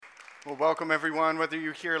Well, welcome everyone, whether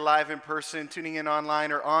you're here live in person, tuning in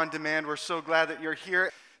online, or on demand. We're so glad that you're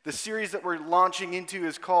here. The series that we're launching into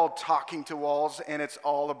is called Talking to Walls, and it's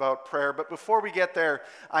all about prayer. But before we get there,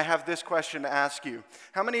 I have this question to ask you.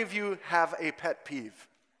 How many of you have a pet peeve?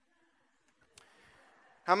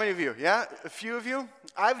 How many of you? Yeah, a few of you?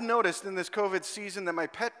 I've noticed in this COVID season that my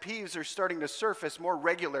pet peeves are starting to surface more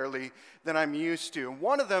regularly than I'm used to.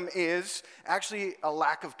 One of them is actually a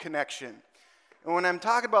lack of connection. And when I'm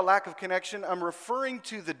talking about lack of connection, I'm referring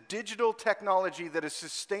to the digital technology that is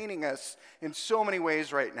sustaining us in so many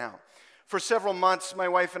ways right now. For several months, my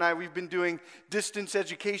wife and I, we've been doing distance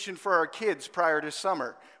education for our kids prior to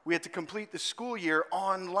summer. We had to complete the school year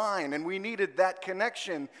online, and we needed that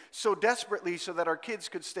connection so desperately so that our kids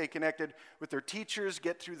could stay connected with their teachers,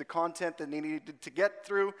 get through the content that they needed to get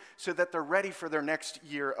through so that they're ready for their next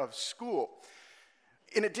year of school.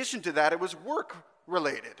 In addition to that, it was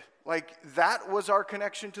work-related. Like, that was our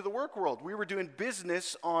connection to the work world. We were doing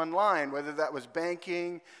business online, whether that was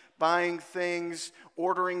banking, buying things,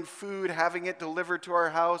 ordering food, having it delivered to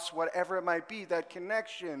our house, whatever it might be. That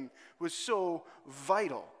connection was so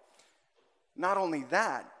vital. Not only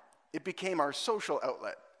that, it became our social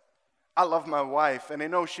outlet. I love my wife, and I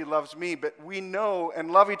know she loves me, but we know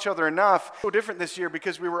and love each other enough. So different this year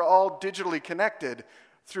because we were all digitally connected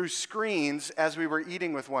through screens as we were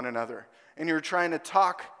eating with one another. And you were trying to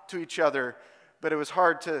talk to each other, but it was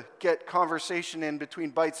hard to get conversation in between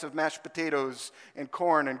bites of mashed potatoes and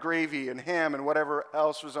corn and gravy and ham and whatever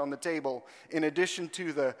else was on the table, in addition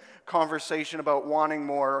to the conversation about wanting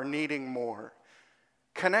more or needing more.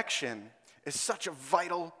 Connection is such a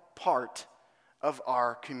vital part of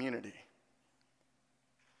our community.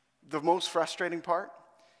 The most frustrating part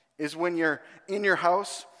is when you're in your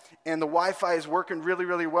house and the Wi-Fi is working really,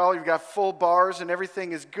 really well. You've got full bars and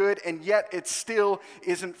everything is good, and yet it still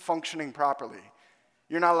isn't functioning properly.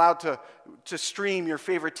 You're not allowed to stream your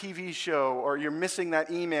favorite TV show, or you're missing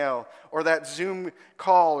that email, or that Zoom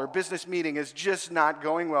call or business meeting is just not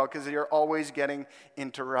going well because you're always getting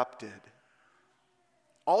interrupted.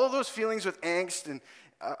 All of those feelings with angst and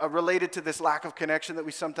related to this lack of connection that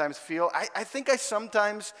we sometimes feel, I think I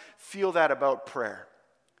sometimes feel that about prayer.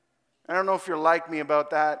 I don't know if you're like me about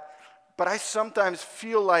that, but I sometimes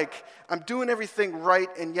feel like I'm doing everything right,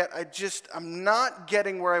 and yet I'm not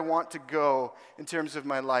getting where I want to go in terms of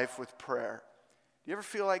my life with prayer. Do you ever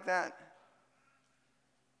feel like that?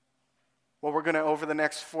 Well, we're going to, over the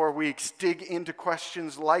next 4 weeks, dig into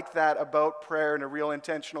questions like that about prayer in a real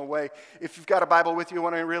intentional way. If you've got a Bible with you, I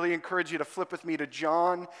want to really encourage you to flip with me to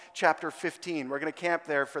John chapter 15. We're going to camp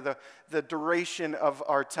there for the duration of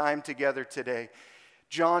our time together today.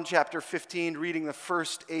 John chapter 15, reading the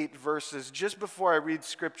first 8 verses. Just before I read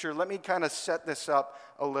scripture, let me kind of set this up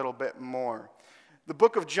a little bit more. The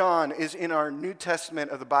book of John is in our New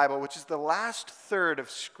Testament of the Bible, which is the last third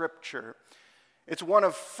of scripture. It's one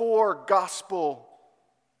of 4 gospel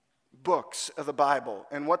books of the Bible.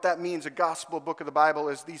 And what that means, a gospel book of the Bible,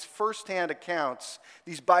 is these firsthand accounts,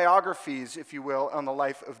 these biographies, if you will, on the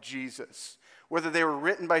life of Jesus. Whether they were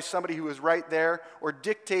written by somebody who was right there or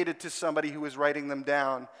dictated to somebody who was writing them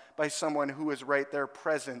down by someone who was right there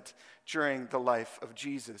present during the life of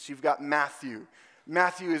Jesus. You've got Matthew.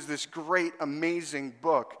 Matthew is this great, amazing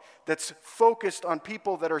book that's focused on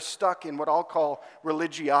people that are stuck in what I'll call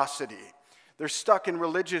religiosity. They're stuck in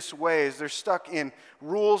religious ways. They're stuck in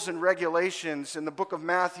rules and regulations. And the book of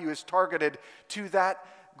Matthew is targeted to that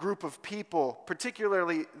group of people.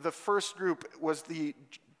 Particularly, the first group was the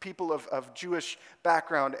people of Jewish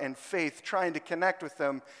background and faith, trying to connect with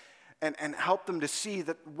them and help them to see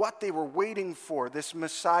that what they were waiting for, this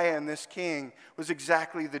Messiah and this King, was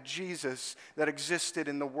exactly the Jesus that existed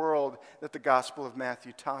in the world that the Gospel of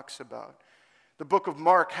Matthew talks about. The book of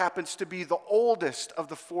Mark happens to be the oldest of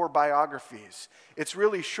the 4 biographies. It's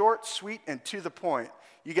really short, sweet, and to the point.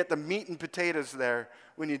 You get the meat and potatoes there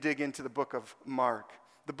when you dig into the book of Mark.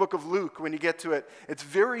 The book of Luke, when you get to it, it's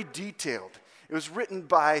very detailed. It was written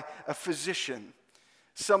by a physician,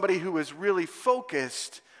 somebody who was really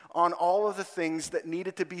focused on all of the things that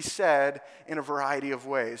needed to be said in a variety of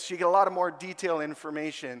ways. So you get a lot of more detailed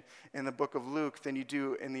information in the book of Luke than you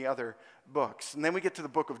do in the other books. And then we get to the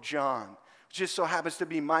book of John, which just so happens to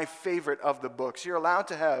be my favorite of the books. You're allowed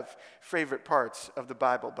to have favorite parts of the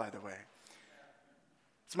Bible, by the way.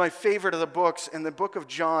 It's my favorite of the books, and the book of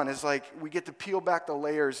John is like we get to peel back the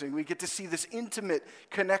layers and we get to see this intimate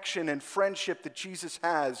connection and friendship that Jesus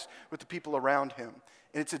has with the people around him.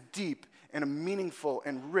 And it's a deep and a meaningful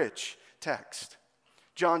and rich text.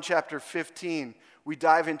 John chapter 15, we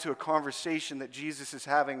dive into a conversation that Jesus is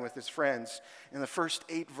having with his friends. And the first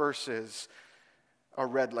 8 verses are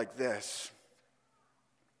read like this.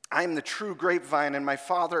 I am the true grapevine, and my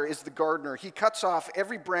Father is the gardener. He cuts off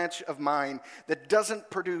every branch of mine that doesn't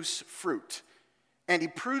produce fruit, and he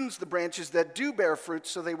prunes the branches that do bear fruit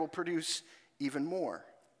so they will produce even more.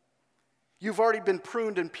 You've already been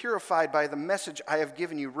pruned and purified by the message I have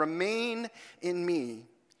given you. Remain in me,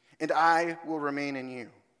 and I will remain in you.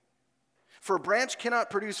 For a branch cannot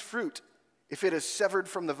produce fruit if it is severed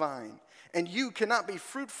from the vine, and you cannot be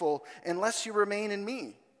fruitful unless you remain in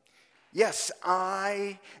me. Yes,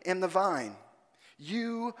 I am the vine.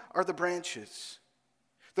 You are the branches.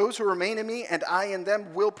 Those who remain in me and I in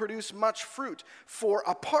them will produce much fruit. For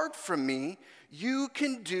apart from me, you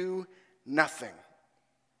can do nothing.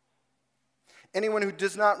 Anyone who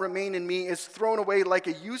does not remain in me is thrown away like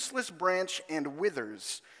a useless branch and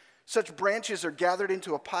withers. Such branches are gathered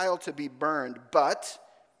into a pile to be burned. But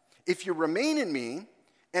if you remain in me,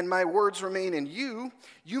 and my words remain in you,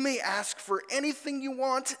 you may ask for anything you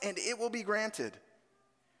want, and it will be granted.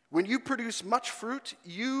 When you produce much fruit,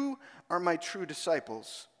 you are my true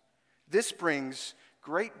disciples. This brings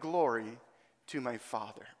great glory to my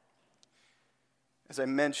Father. As I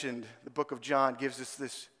mentioned, the book of John gives us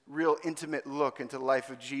this real intimate look into the life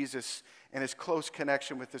of Jesus and his close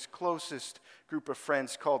connection with his closest group of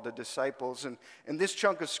friends called the disciples. And this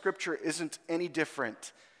chunk of scripture isn't any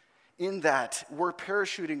different. In that, we're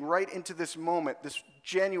parachuting right into this moment, this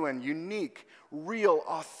genuine, unique, real,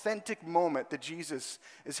 authentic moment that Jesus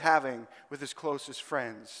is having with his closest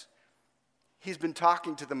friends. He's been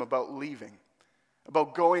talking to them about leaving,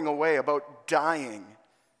 about going away, about dying.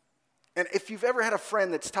 And if you've ever had a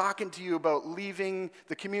friend that's talking to you about leaving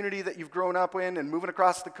the community that you've grown up in and moving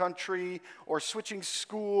across the country, or switching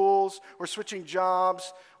schools, or switching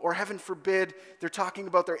jobs, or heaven forbid, they're talking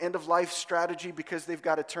about their end-of-life strategy because they've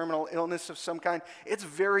got a terminal illness of some kind, it's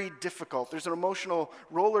very difficult. There's an emotional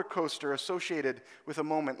roller coaster associated with a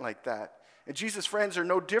moment like that. And Jesus' friends are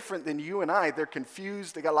no different than you and I. They're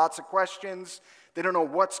confused. They got lots of questions. They don't know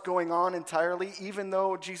what's going on entirely, even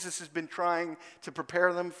though Jesus has been trying to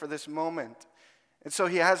prepare them for this moment. And so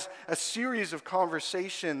he has a series of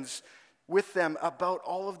conversations with them about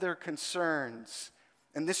all of their concerns.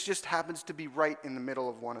 And this just happens to be right in the middle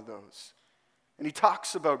of one of those. And he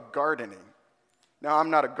talks about gardening. Now,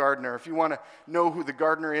 I'm not a gardener. If you want to know who the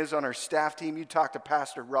gardener is on our staff team, you talk to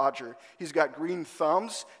Pastor Roger. He's got green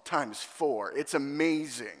thumbs times 4. It's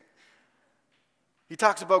amazing. He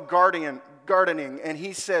talks about gardening, and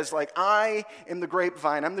he says, I am the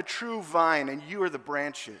grapevine. I'm the true vine, and you are the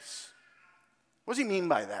branches. What does he mean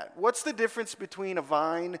by that? What's the difference between a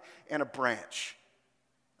vine and a branch?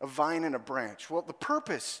 A vine and a branch. Well, the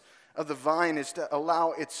purpose of the vine is to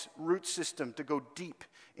allow its root system to go deep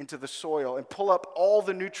into the soil and pull up all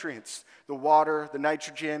the nutrients, the water, the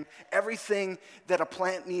nitrogen, everything that a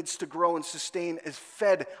plant needs to grow and sustain is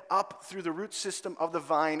fed up through the root system of the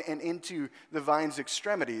vine and into the vine's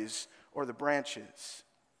extremities, or the branches.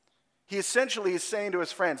 He essentially is saying to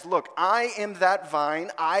his friends, look, I am that vine,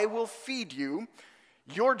 I will feed you.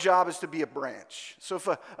 Your job is to be a branch. So if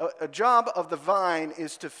a job of the vine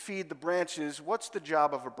is to feed the branches, what's the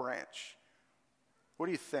job of a branch? What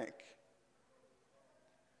do you think?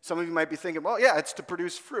 Some of you might be thinking, well, yeah, it's to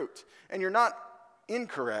produce fruit. And you're not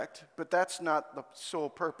incorrect, but that's not the sole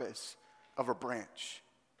purpose of a branch.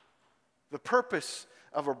 The purpose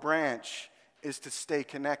of a branch is to stay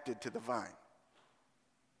connected to the vine.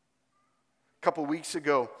 A couple weeks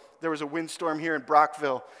ago, there was a windstorm here in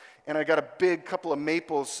Brockville, and I got a big couple of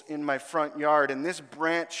maples in my front yard, and this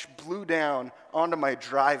branch blew down onto my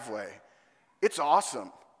driveway. It's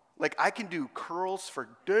awesome. I can do curls for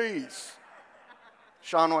days.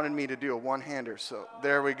 Sean wanted me to do a one-hander, so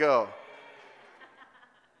there we go.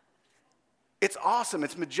 It's awesome.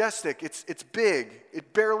 It's majestic. It's big.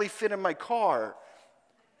 It barely fit in my car.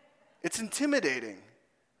 It's intimidating.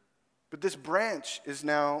 But this branch is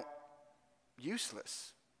now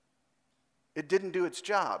useless. It didn't do its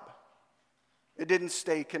job. It didn't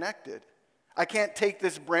stay connected. I can't take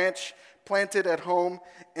this branch, plant it at home,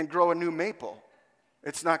 and grow a new maple.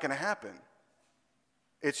 It's not going to happen.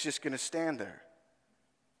 It's just going to stand there.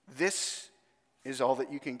 This is all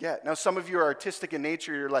that you can get. Now, some of you are artistic in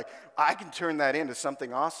nature. You're like, I can turn that into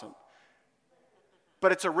something awesome.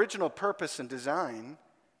 But its original purpose and design,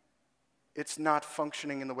 it's not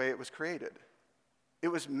functioning in the way it was created. It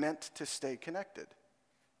was meant to stay connected.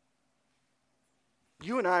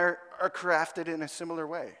 You and I are crafted in a similar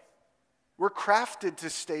way. We're crafted to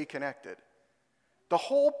stay connected. The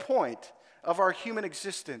whole point of our human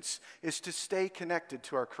existence is to stay connected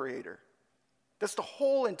to our Creator. That's the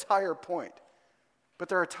whole entire point. But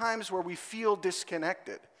there are times where we feel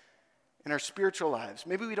disconnected. in our spiritual lives.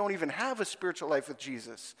 Maybe we don't even have a spiritual life with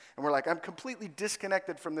Jesus. And we're like, I'm completely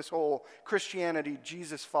disconnected from this whole Christianity,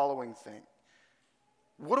 Jesus following thing.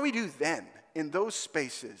 What do we do then in those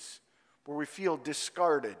spaces where we feel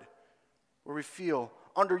discarded, where we feel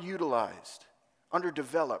underutilized,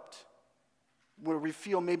 underdeveloped, where we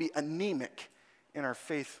feel maybe anemic in our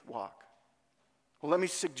faith walk? Well, let me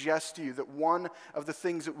suggest to you that one of the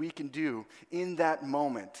things that we can do in that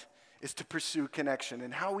moment is to pursue connection.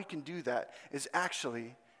 And how we can do that is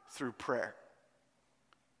actually through prayer.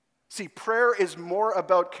 See, prayer is more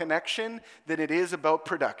about connection than it is about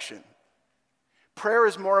production. Prayer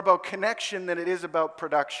is more about connection than it is about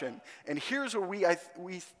production. And here's where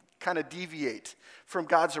we kind of deviate from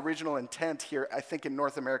God's original intent here, I think, in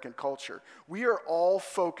North American culture. We are all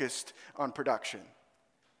focused on production.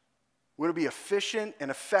 We want to be efficient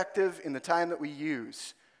and effective in the time that we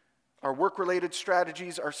use. Our work-related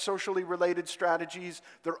strategies, our socially related strategies,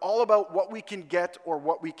 they're all about what we can get or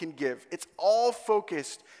what we can give. It's all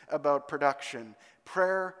focused about production.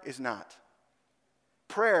 Prayer is not.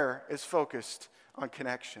 Prayer is focused on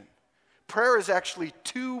connection. Prayer is actually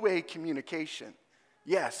two-way communication.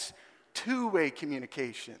 Yes, two-way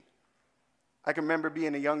communication. I can remember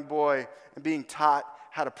being a young boy and being taught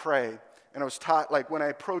how to pray. And I was taught, like, when I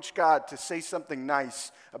approach God, to say something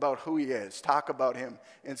nice about who he is, talk about him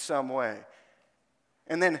in some way.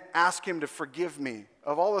 And then ask him to forgive me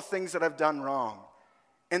of all the things that I've done wrong.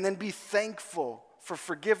 And then be thankful for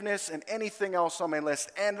forgiveness and anything else on my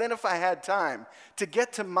list. And then if I had time, to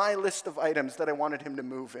get to my list of items that I wanted him to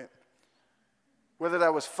move in. Whether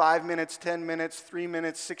that was 5 minutes, 10 minutes, 3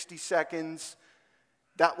 minutes, 60 seconds,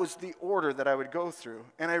 that was the order that I would go through.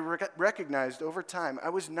 And I recognized over time I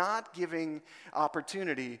was not giving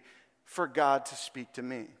opportunity for God to speak to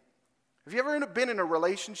me. Have you ever been in a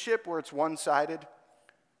relationship where it's one-sided?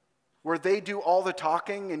 Where they do all the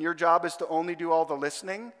talking and your job is to only do all the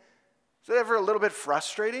listening? Is that ever a little bit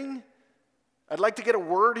frustrating? I'd like to get a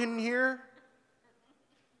word in here.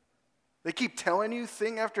 They keep telling you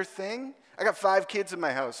thing after thing. I got 5 kids in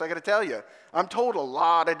my house. I got to tell you, I'm told a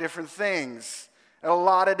lot of different things at a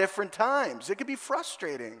lot of different times. It can be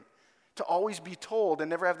frustrating to always be told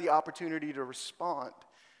and never have the opportunity to respond.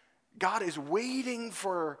 God is waiting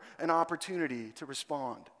for an opportunity to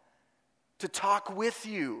respond, to talk with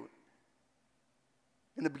you.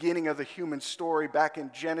 In the beginning of the human story, back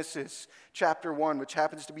in Genesis chapter 1, which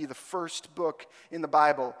happens to be the first book in the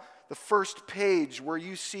Bible, the first page where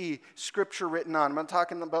you see scripture written on. I'm not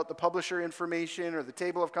talking about the publisher information or the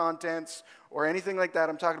table of contents or anything like that.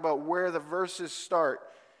 I'm talking about where the verses start.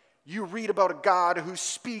 You read about a God who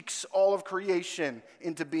speaks all of creation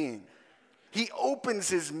into being. He opens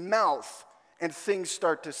his mouth and things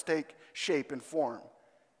start to take shape and form.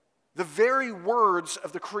 The very words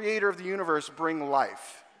of the creator of the universe bring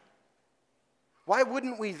life. Why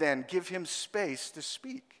wouldn't we then give him space to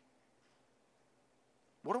speak?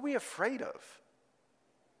 What are we afraid of?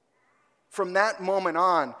 From that moment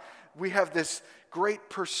on, we have this great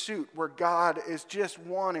pursuit where God is just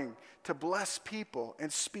wanting to bless people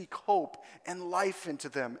and speak hope and life into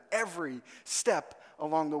them every step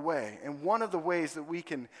along the way. And one of the ways that we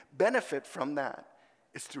can benefit from that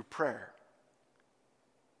is through prayer.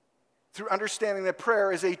 Through understanding that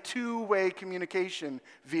prayer is a two-way communication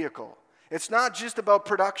vehicle. It's not just about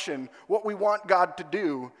production, what we want God to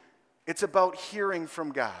do. It's about hearing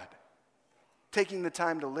from God, taking the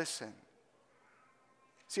time to listen.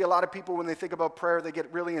 See, a lot of people, when they think about prayer, they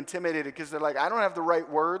get really intimidated because they're like, I don't have the right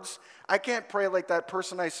words. I can't pray like that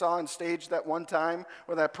person I saw on stage that one time,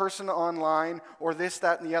 or that person online, or this,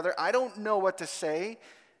 that, and the other. I don't know what to say.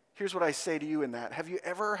 Here's what I say to you in that. Have you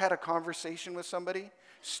ever had a conversation with somebody?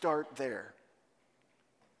 Start there.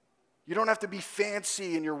 You don't have to be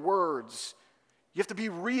fancy in your words. You have to be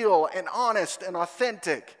real and honest and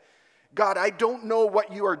authentic. God, I don't know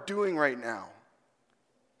what you are doing right now.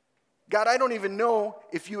 God, I don't even know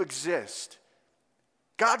if you exist.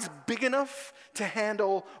 God's big enough to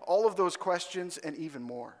handle all of those questions and even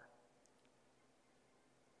more.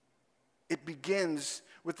 It begins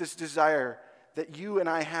with this desire that you and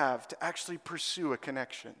I have to actually pursue a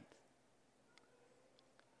connection.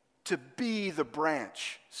 To be the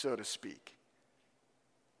branch, so to speak.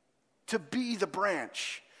 To be the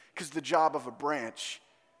branch, because the job of a branch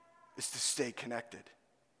is to stay connected.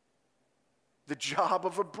 The job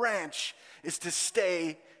of a branch is to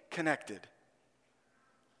stay connected.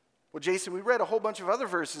 Well, Jason, we read a whole bunch of other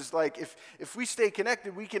verses like if we stay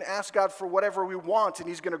connected, we can ask God for whatever we want and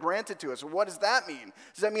he's going to grant it to us. Well, what does that mean?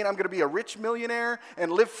 Does that mean I'm going to be a rich millionaire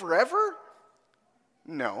and live forever?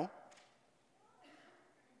 No.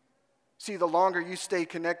 See, the longer you stay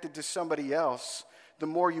connected to somebody else, the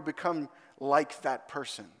more you become like that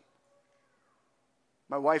person.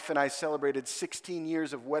 My wife and I celebrated 16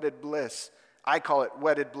 years of wedded bliss. I call it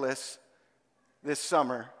wedded bliss this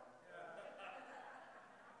summer.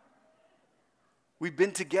 We've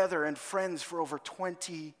been together and friends for over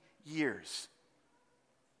 20 years.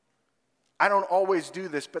 I don't always do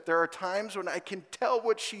this, but there are times when I can tell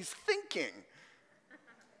what she's thinking.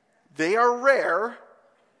 They are rare,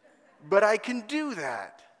 but I can do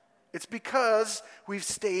that. It's because we've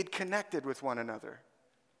stayed connected with one another.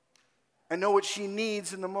 I know what she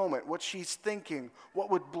needs in the moment, what she's thinking, what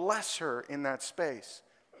would bless her in that space.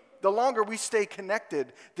 The longer we stay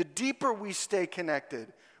connected, the deeper we stay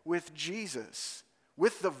connected with Jesus,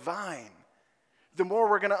 with the vine, the more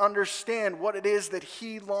we're going to understand what it is that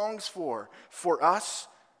he longs for us,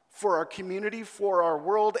 for our community, for our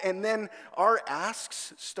world, and then our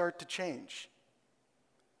asks start to change.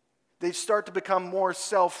 They start to become more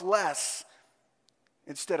selfless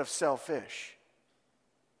instead of selfish.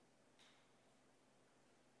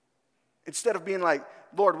 Instead of being like,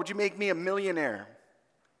 Lord, would you make me a millionaire?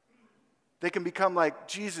 They can become like,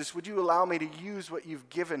 Jesus, would you allow me to use what you've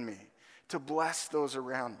given me to bless those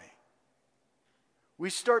around me? We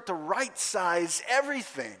start to right-size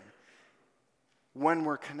everything when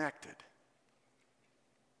we're connected.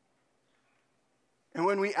 And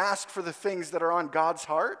when we ask for the things that are on God's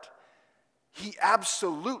heart, he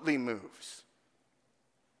absolutely moves.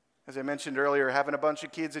 As I mentioned earlier, having a bunch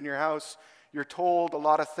of kids in your house, you're told a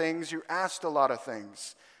lot of things, you're asked a lot of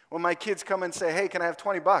things. When my kids come and say, hey, can I have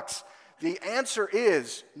 $20? The answer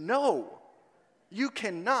is no, you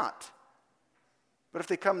cannot. But if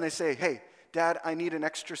they come and they say, hey, Dad, I need an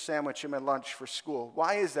extra sandwich in my lunch for school.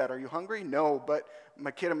 Why is that? Are you hungry? No, but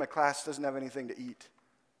my kid in my class doesn't have anything to eat.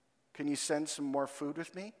 Can you send some more food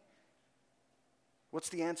with me? What's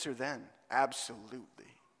the answer then?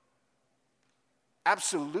 Absolutely.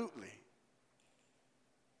 Absolutely.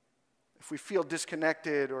 If we feel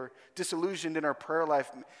disconnected or disillusioned in our prayer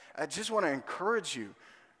life, I just want to encourage you.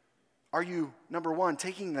 Are you, number one,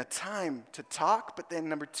 taking the time to talk, but then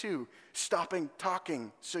number two, stopping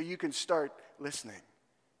talking so you can start listening?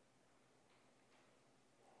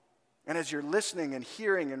 And as you're listening and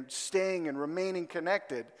hearing and staying and remaining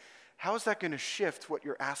connected, how is that going to shift what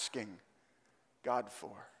you're asking God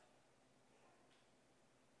for?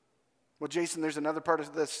 Well, Jason, there's another part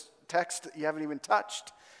of this text that you haven't even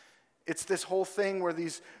touched. It's this whole thing where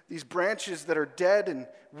these branches that are dead and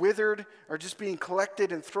withered are just being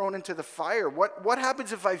collected and thrown into the fire. What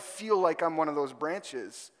happens if I feel like I'm one of those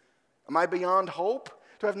branches? Am I beyond hope?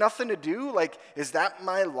 Do I have nothing to do? Like, is that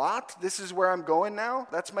my lot? This is where I'm going now?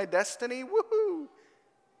 That's my destiny? Woohoo!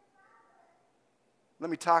 Let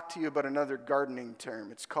me talk to you about another gardening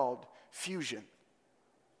term. It's called fusion.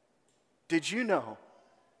 Did you know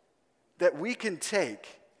that we can take,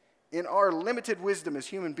 in our limited wisdom as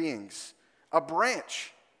human beings, a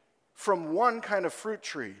branch from one kind of fruit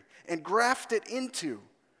tree and graft it into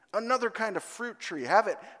another kind of fruit tree, have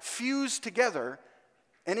it fused together,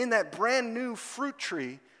 and in that brand new fruit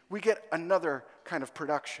tree, we get another kind of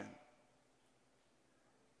production.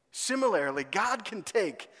 Similarly, God can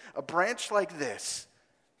take a branch like this,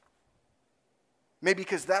 maybe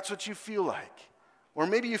because that's what you feel like, or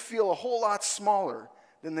maybe you feel a whole lot smaller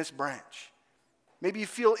than this branch. Maybe you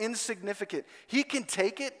feel insignificant. He can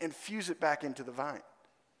take it and fuse it back into the vine.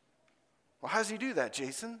 Well, how does he do that,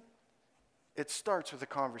 Jason? It starts with a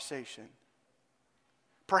conversation.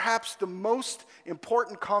 Perhaps the most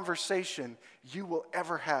important conversation you will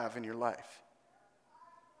ever have in your life.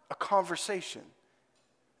 A conversation,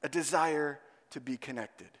 a desire to be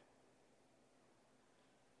connected.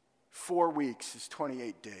 4 weeks is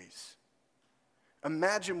 28 days.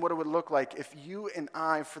 Imagine what it would look like if you and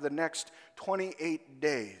I, for the next 28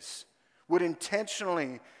 days, would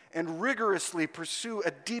intentionally and rigorously pursue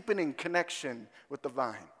a deepening connection with the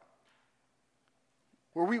vine.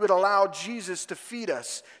 Where we would allow Jesus to feed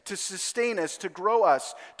us, to sustain us, to grow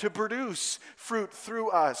us, to produce fruit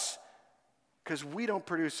through us. Because we don't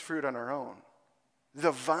produce fruit on our own.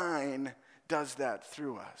 The vine does that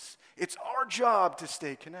through us. It's our job to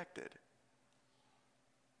stay connected.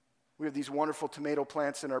 We have these wonderful tomato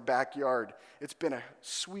plants in our backyard. It's been a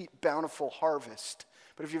sweet, bountiful harvest.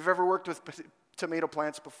 But if you've ever worked with tomato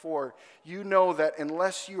plants before, you know that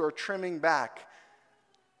unless you are trimming back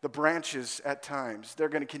the branches at times, they're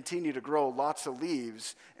going to continue to grow lots of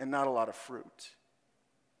leaves and not a lot of fruit.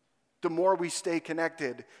 The more we stay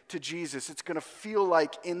connected to Jesus, it's going to feel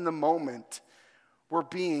like in the moment we're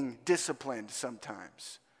being disciplined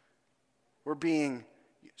sometimes. We're being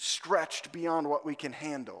stretched beyond what we can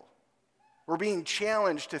handle. We're being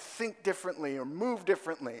challenged to think differently or move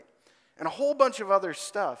differently. and a whole bunch of other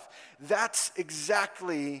stuff. That's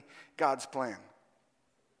exactly God's plan.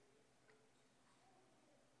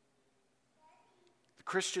 The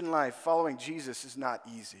Christian life, following Jesus, is not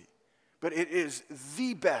easy, but it is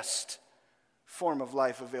the best form of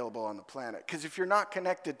life available on the planet. Because if you're not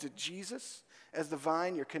connected to Jesus as the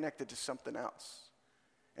vine, you're connected to something else.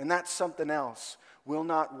 And that something else will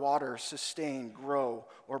not water, sustain, grow,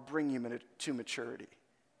 or bring you to maturity.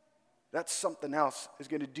 That something else is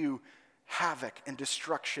going to do havoc and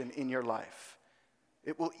destruction in your life.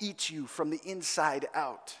 It will eat you from the inside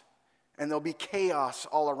out, and there'll be chaos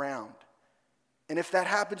all around. And if that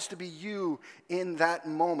happens to be you in that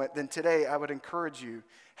moment, then today I would encourage you,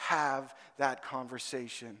 have that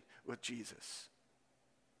conversation with Jesus.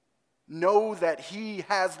 Know that he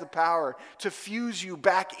has the power to fuse you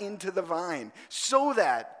back into the vine so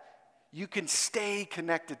that you can stay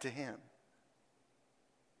connected to him.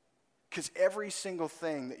 Because every single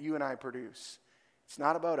thing that you and I produce, it's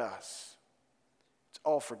not about us. It's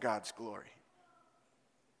all for God's glory.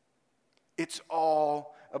 It's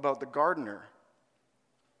all about the gardener.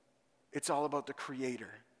 It's all about the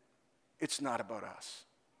Creator. It's not about us.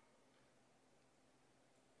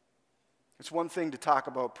 It's one thing to talk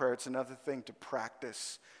about prayer. It's another thing to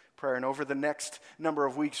practice prayer. And over the next number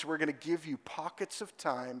of weeks, we're going to give you pockets of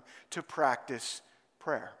time to practice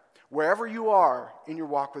prayer. Wherever you are in your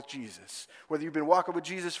walk with Jesus, whether you've been walking with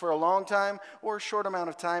Jesus for a long time or a short amount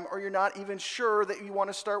of time, or you're not even sure that you want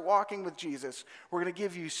to start walking with Jesus, we're going to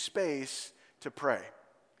give you space to pray.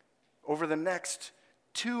 Over the next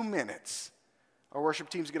 2 minutes, our worship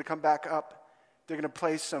team is going to come back up. They're going to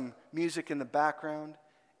play some music in the background,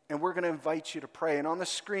 and we're going to invite you to pray. And on the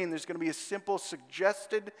screen, there's going to be a simple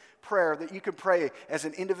suggested prayer that you can pray as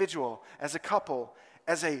an individual, as a couple,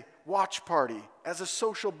 as a watch party, as a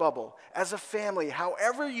social bubble, as a family,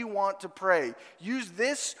 however you want to pray. Use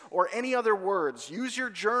this or any other words. Use your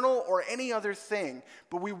journal or any other thing.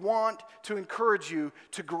 But we want to encourage you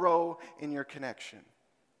to grow in your connection.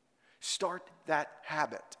 Start that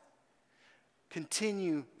habit.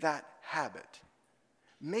 Continue that habit.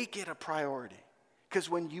 Make it a priority. Because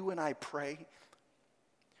when you and I pray,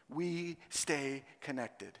 we stay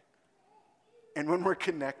connected. And when we're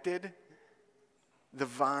connected, the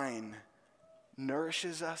vine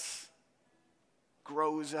nourishes us,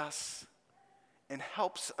 grows us, and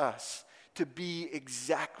helps us to be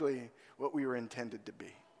exactly what we were intended to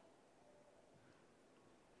be.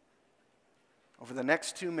 Over the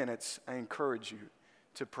next 2 minutes, I encourage you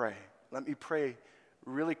to pray. Let me pray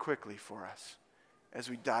really quickly for us as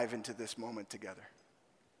we dive into this moment together.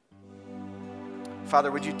 Father,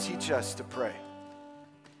 would you teach us to pray?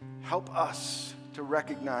 Help us to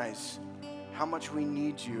recognize how much we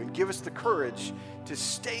need you, and give us the courage to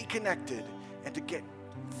stay connected and to get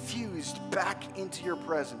fused back into your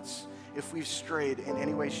presence if we've strayed in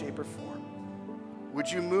any way, shape, or form.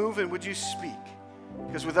 Would you move and would you speak?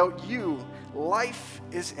 Because without you, life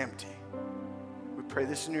is empty. We pray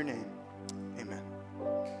this in your name.